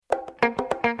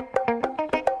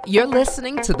You're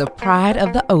listening to the Pride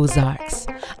of the Ozarks,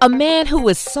 a man who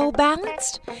is so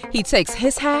balanced, he takes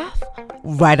his half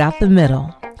right out the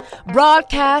middle.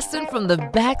 Broadcasting from the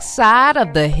backside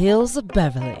of the hills of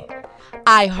Beverly,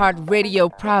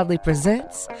 iHeartRadio proudly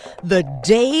presents The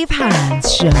Dave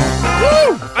Hines Show.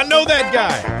 Woo! I know that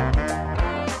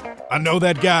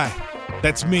guy.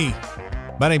 That's me.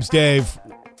 My name's Dave.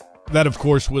 That, of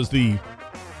course, was the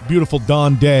beautiful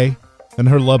Dawn Day and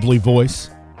her lovely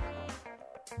voice.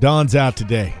 Dawn's out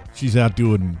today. She's out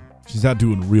doing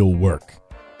real work.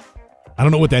 I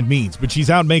don't know what that means, but she's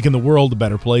out making the world a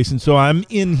better place, and so I'm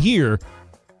in here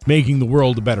making the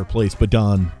world a better place. But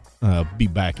Dawn, be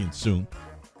back in soon.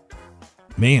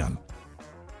 Man,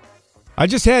 I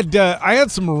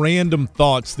had some random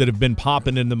thoughts that have been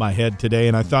popping into my head today,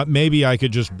 and I thought maybe I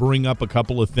could just bring up a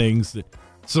couple of things that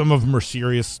some of them are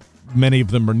serious, many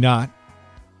of them are not.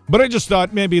 But I just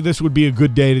thought maybe this would be a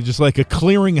good day to just like a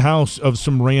clearinghouse of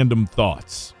some random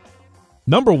thoughts.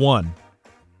 Number one,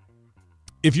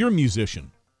 if you're a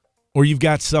musician or you've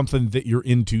got something that you're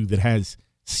into that has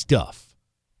stuff,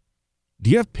 do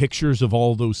you have pictures of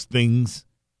all those things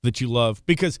that you love?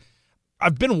 Because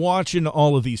I've been watching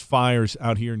all of these fires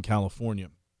out here in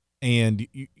California, and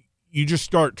you just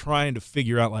start trying to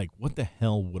figure out, like, what the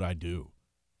hell would I do?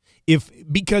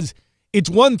 Because it's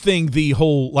one thing, the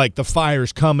whole, like, the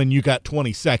fire's coming, you got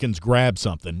 20 seconds, grab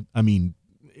something. I mean,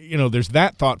 there's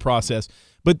that thought process.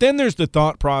 But then there's the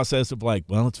thought process of, like,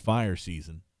 well, it's fire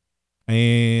season,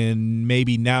 and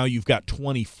maybe now you've got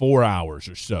 24 hours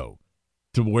or so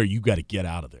to where you got to get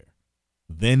out of there.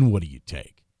 Then what do you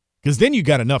take? Because then you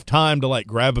got enough time to, like,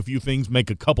 grab a few things, make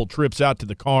a couple trips out to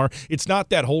the car. It's not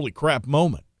that holy crap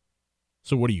moment.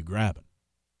 So what are you grabbing?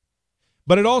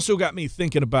 But it also got me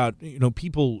thinking about,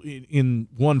 people in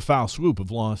one foul swoop have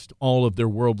lost all of their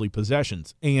worldly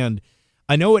possessions. And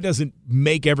I know it doesn't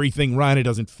make everything right. It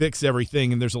doesn't fix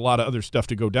everything. And there's a lot of other stuff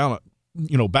to go down,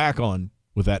 back on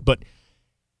with that. But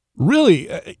really,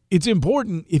 it's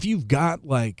important if you've got,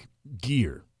 like,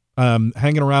 gear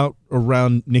hanging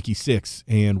around Nicky Sixx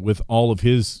and with all of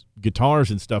his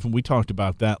guitars and stuff. And we talked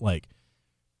about that, like,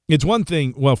 it's one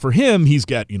thing, well, for him, he's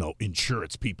got,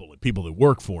 insurance people and people that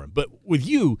work for him. But with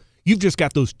you've just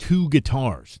got those two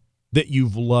guitars that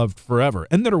you've loved forever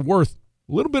and that are worth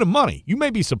a little bit of money. You may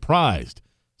be surprised,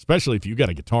 especially if you got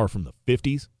a guitar from the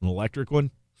 50s, an electric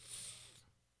one.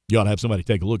 You ought to have somebody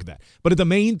take a look at that. But the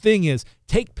main thing is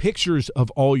take pictures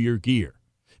of all your gear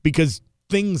because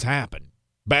things happen.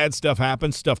 Bad stuff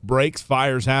happens. Stuff breaks.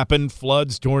 Fires happen.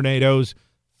 Floods, tornadoes,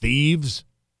 thieves.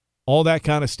 All that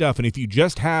kind of stuff. And if you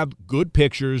just have good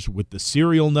pictures with the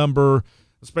serial number,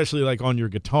 especially like on your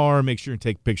guitar, make sure you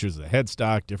take pictures of the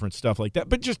headstock, different stuff like that.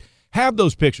 But just have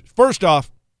those pictures. First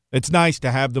off, it's nice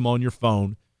to have them on your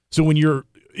phone. So when you're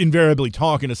invariably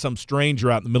talking to some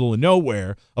stranger out in the middle of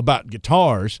nowhere about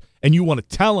guitars and you want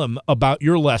to tell them about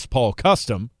your Les Paul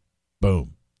Custom,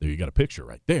 boom, there you got a picture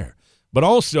right there. But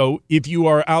also, if you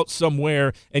are out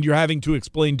somewhere and you're having to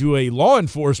explain to a law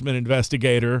enforcement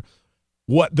investigator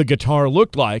what the guitar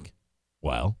looked like,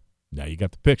 well, now you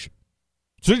got the picture.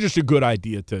 So it's just a good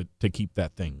idea to keep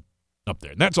that thing up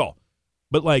there. And that's all.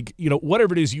 But, like,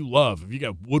 whatever it is you love, if you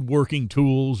got woodworking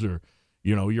tools or,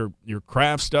 your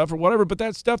craft stuff or whatever, but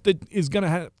that stuff that is going to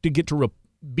have to get to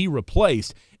be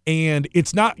replaced, and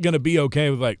it's not going to be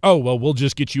okay with, like, oh, well, we'll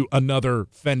just get you another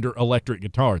Fender electric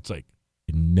guitar. It's like,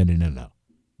 no.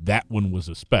 That one was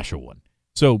a special one.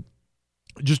 So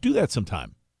just do that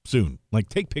sometime. Soon. Like,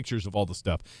 take pictures of all the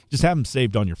stuff. Just have them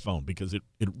saved on your phone because it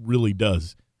really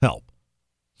does help.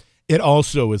 It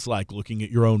also is like looking at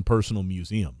your own personal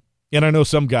museum. And I know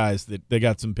some guys that they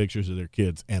got some pictures of their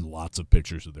kids and lots of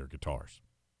pictures of their guitars.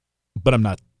 But I'm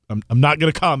not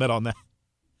going to comment on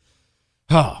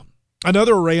that.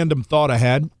 Another random thought I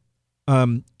had,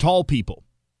 tall people.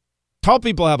 Tall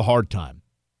people have a hard time.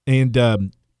 And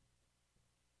one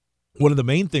of the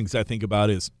main things I think about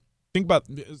is,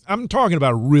 I'm talking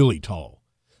about really tall,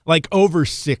 like over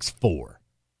 6'4".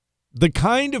 The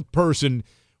kind of person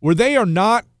where they are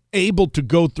not able to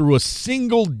go through a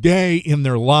single day in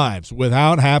their lives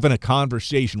without having a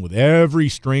conversation with every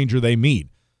stranger they meet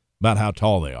about how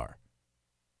tall they are.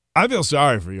 I feel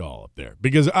sorry for y'all up there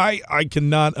because I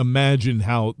cannot imagine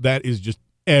how that is just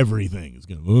everything. It's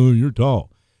going, oh, you're tall.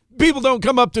 People don't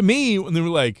come up to me when they're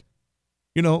like,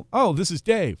 oh, this is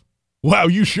Dave. Wow,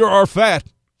 you sure are fat.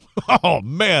 Oh,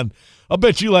 man, I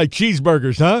bet you like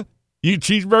cheeseburgers, huh? You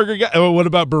cheeseburger guy? Oh, what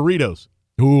about burritos?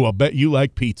 Ooh, I bet you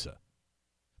like pizza.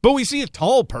 But we see a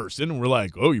tall person, and we're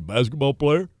like, oh, you basketball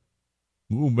player?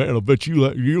 Oh, man, I bet you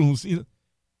don't see that.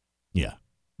 Yeah,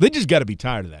 they just got to be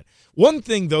tired of that. One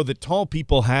thing, though, that tall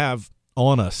people have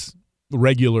on us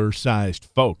regular-sized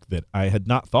folk that I had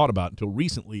not thought about until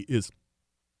recently is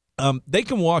they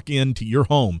can walk into your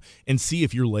home and see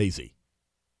if you're lazy.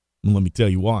 And let me tell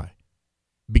you why.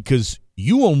 Because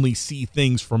you only see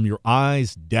things from your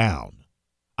eyes down.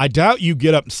 I doubt you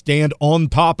get up and stand on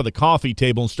top of the coffee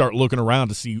table and start looking around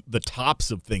to see the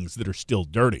tops of things that are still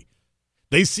dirty.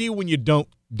 They see when you don't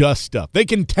dust stuff. They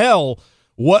can tell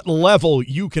what level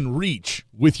you can reach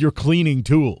with your cleaning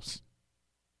tools.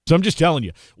 So I'm just telling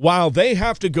you, while they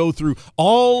have to go through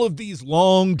all of these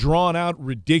long, drawn-out,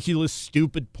 ridiculous,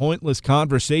 stupid, pointless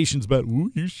conversations about,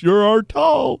 ooh, you sure are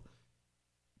tall,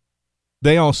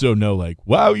 they also know, like,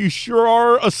 wow, you sure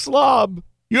are a slob.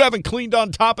 You haven't cleaned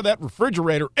on top of that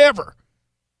refrigerator ever.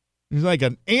 There's like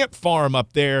an ant farm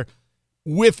up there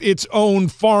with its own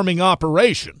farming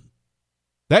operation.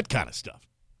 That kind of stuff.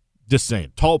 Just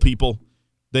saying. Tall people,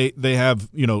 they have,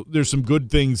 there's some good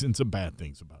things and some bad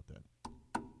things about that.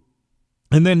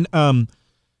 And then,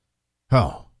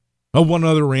 one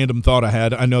other random thought I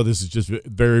had. I know this is just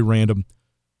very random.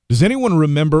 Does anyone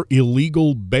remember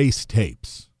illegal bass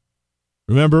tapes?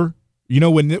 Remember?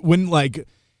 When like...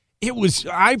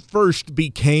 I first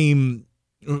became,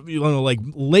 like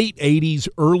late 80s,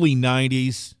 early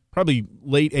 90s, probably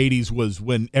late 80s was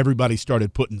when everybody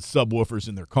started putting subwoofers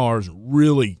in their cars and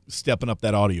really stepping up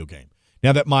that audio game.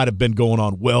 Now, that might have been going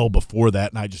on well before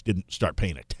that, and I just didn't start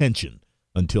paying attention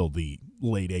until the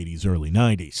late 80s, early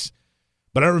 90s.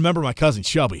 But I remember my cousin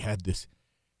Shelby had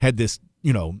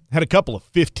a couple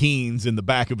of 15s in the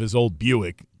back of his old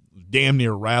Buick, damn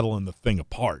near rattling the thing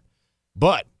apart.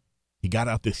 But he got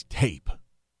out this tape,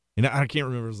 and I can't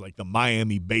remember, it was like the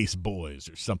Miami Bass Boys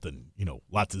or something,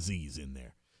 lots of Z's in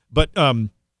there. But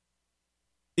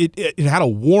it had a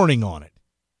warning on it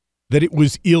that it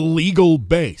was illegal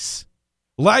bass.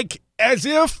 Like as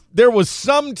if there was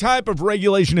some type of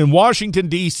regulation in Washington,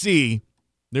 D.C.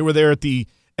 They were there at the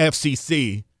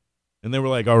FCC, and they were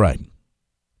like, all right,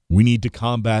 we need to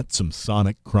combat some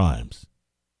sonic crimes.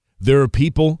 There are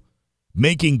people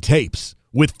making tapes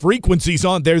with frequencies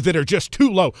on there that are just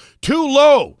too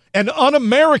low and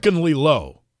un-Americanly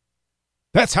low.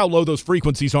 That's how low those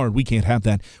frequencies are, and we can't have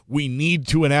that. We need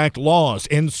to enact laws.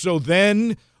 And so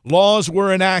then laws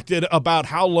were enacted about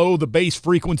how low the bass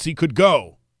frequency could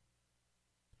go.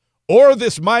 Or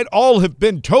this might all have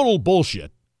been total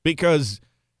bullshit, because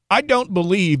I don't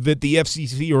believe that the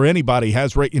FCC or anybody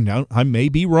has, I may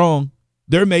be wrong.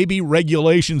 There may be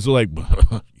regulations like,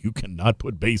 you cannot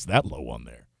put bass that low on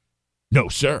there. No,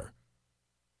 sir.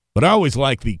 But I always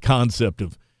like the concept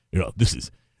of,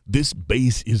 this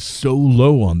bass is so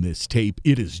low on this tape,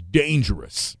 it is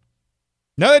dangerous.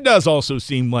 Now, that does also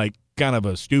seem like kind of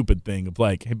a stupid thing of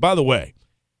like, hey, by the way,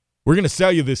 we're going to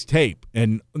sell you this tape,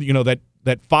 and,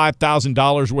 that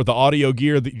 $5,000 worth of audio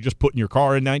gear that you just put in your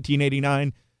car in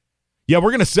 1989, yeah,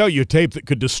 we're going to sell you a tape that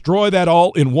could destroy that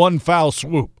all in one foul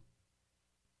swoop.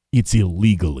 It's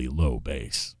illegally low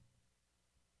bass.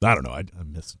 I don't know. I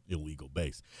miss illegal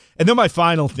bass. And then my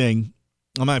final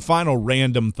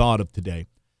random thought of today.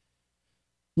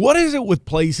 What is it with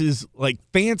places, like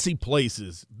fancy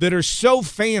places, that are so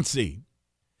fancy,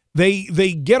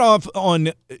 they get off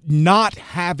on not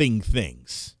having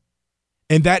things,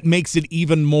 and that makes it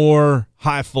even more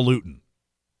highfalutin?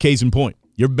 Case in point,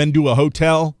 you ever been to a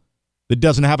hotel that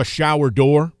doesn't have a shower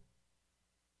door?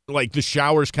 Like the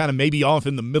shower's kind of maybe off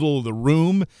in the middle of the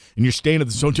room, and you're staying at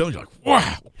this hotel, and you're like,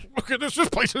 wow, look at this. This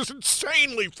place is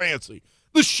insanely fancy.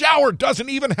 The shower doesn't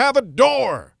even have a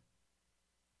door.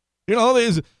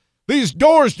 These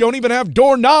doors don't even have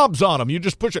doorknobs on them. You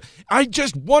just push it. I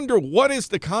just wonder, what is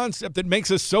the concept that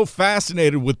makes us so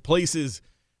fascinated with places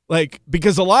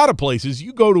because a lot of places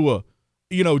you go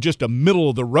to just a middle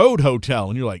of the road hotel,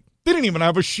 and you're like, they didn't even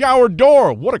have a shower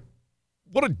door. What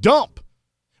a dump.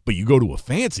 But you go to a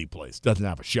fancy place, doesn't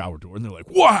have a shower door, and they're like,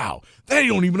 wow, they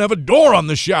don't even have a door on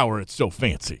the shower. It's so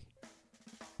fancy.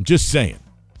 I'm just saying.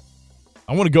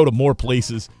 I want to go to more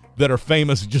places that are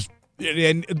famous,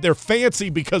 and they're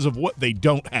fancy because of what they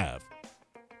don't have.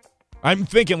 I'm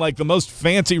thinking like the most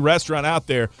fancy restaurant out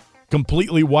there,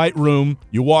 completely white room.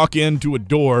 You walk into a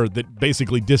door that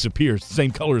basically disappears,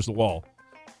 same color as the wall.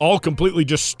 All completely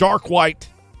just stark white.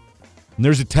 And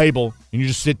there's a table, and you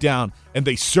just sit down, and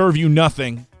they serve you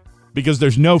nothing. Because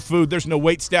there's no food, there's no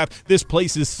wait staff. This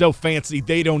place is so fancy,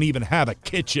 they don't even have a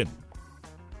kitchen.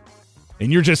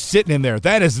 And you're just sitting in there.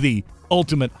 That is the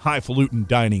ultimate highfalutin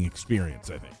dining experience,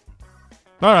 I think.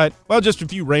 All right, well, just a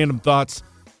few random thoughts.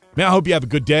 Man, I hope you have a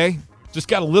good day. Just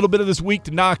got a little bit of this week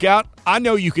to knock out. I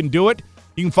know you can do it.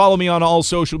 You can follow me on all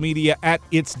social media at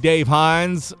It's Dave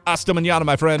Hines. Hasta mañana,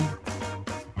 my friend.